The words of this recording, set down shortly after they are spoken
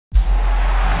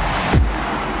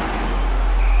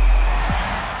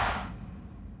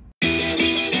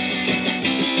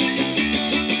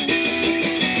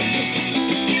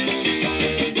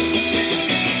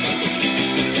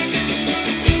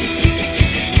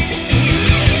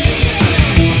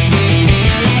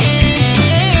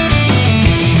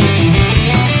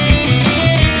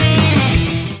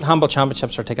Handball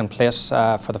Championships are taking place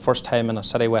for the first time in a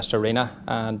CityWest arena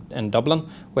and in Dublin.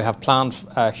 We have planned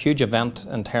a huge event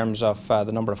in terms of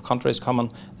the number of countries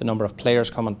coming, the number of players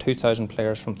coming, 2,000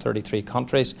 players from 33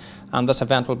 countries, and this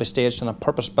event will be staged in a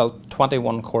purpose-built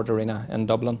 21-court arena in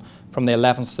Dublin from the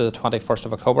 11th to the 21st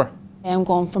of October. I'm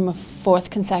going from a 4th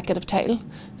consecutive title,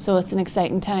 so it's an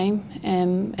exciting time.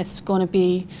 It's going to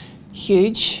be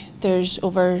huge. There's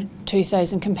over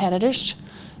 2,000 competitors.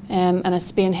 And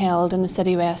it's being held in the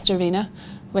CityWest arena,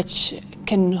 which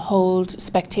can hold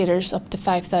spectators up to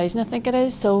 5,000, I think it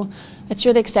is. So it's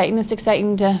really exciting. It's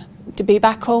exciting to be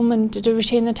back home and to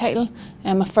retain the title.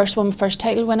 I first won my first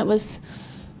title when it was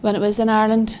in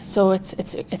Ireland, so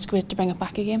it's great to bring it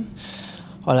back again.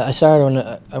 Well, I started when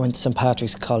I went to St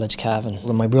Patrick's College, Cavan.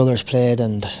 When my brothers played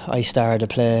and I started to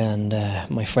play and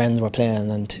my friends were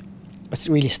playing, and it's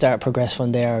really progressed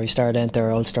from there. We started to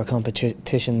enter Ulster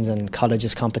competitions and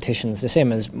colleges competitions, the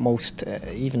same as most,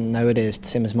 even nowadays, the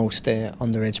same as most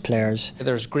underage players.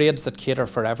 There's grades that cater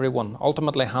for everyone.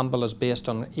 Ultimately, handball is based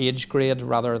on age grade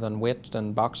rather than weight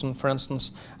in boxing, for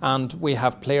instance. And we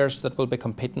have players that will be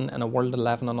competing in a World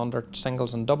 11 and under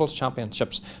singles and doubles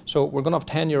championships. So we're going to have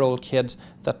 10-year-old kids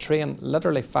that train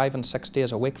literally 5 and 6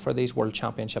 days a week for these World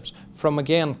Championships from,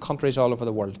 again, countries all over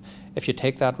the world. If you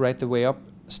take that right the way up,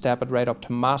 step it right up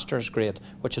to Masters grade,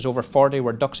 which is over 40,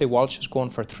 where Duxie Walsh is going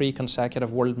for 3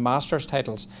 consecutive World Masters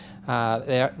titles.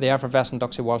 The effervescent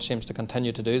Duxie Walsh seems to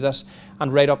continue to do this,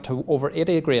 and right up to over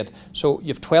 80 grade. So you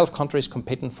have 12 countries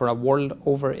competing for a World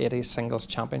over 80 singles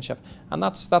championship, and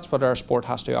that's what our sport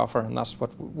has to offer, and that's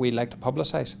what we like to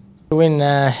publicise.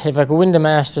 If I could win the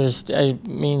Masters, it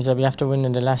means that we have to win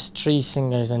in the last 3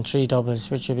 singles and 3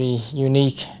 doubles, which would be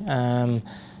unique.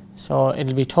 So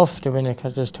it'll be tough to win it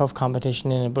because there's tough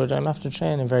competition in it, but I'm after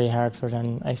training very hard for it,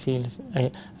 and I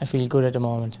feel good at the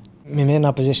moment. My main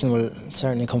opposition will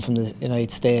certainly come from the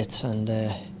United States, and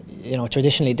you know,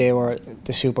 traditionally they were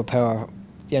the superpower,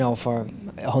 you know, for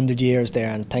 100 years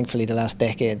there, and thankfully the last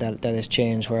decade that has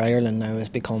changed, where Ireland now has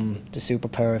become the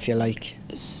superpower, if you like.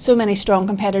 So many strong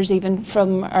competitors, even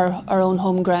from our own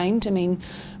home ground. I mean,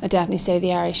 I definitely say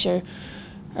the Irish are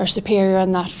superior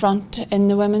on that front in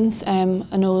the women's. I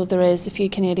know there is a few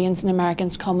Canadians and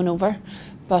Americans coming over,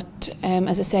 but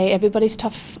as I say, everybody's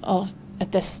tough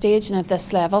at this stage and at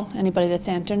this level. Anybody that's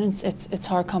entering, it's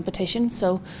hard competition,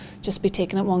 so just be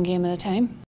taking it one game at a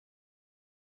time.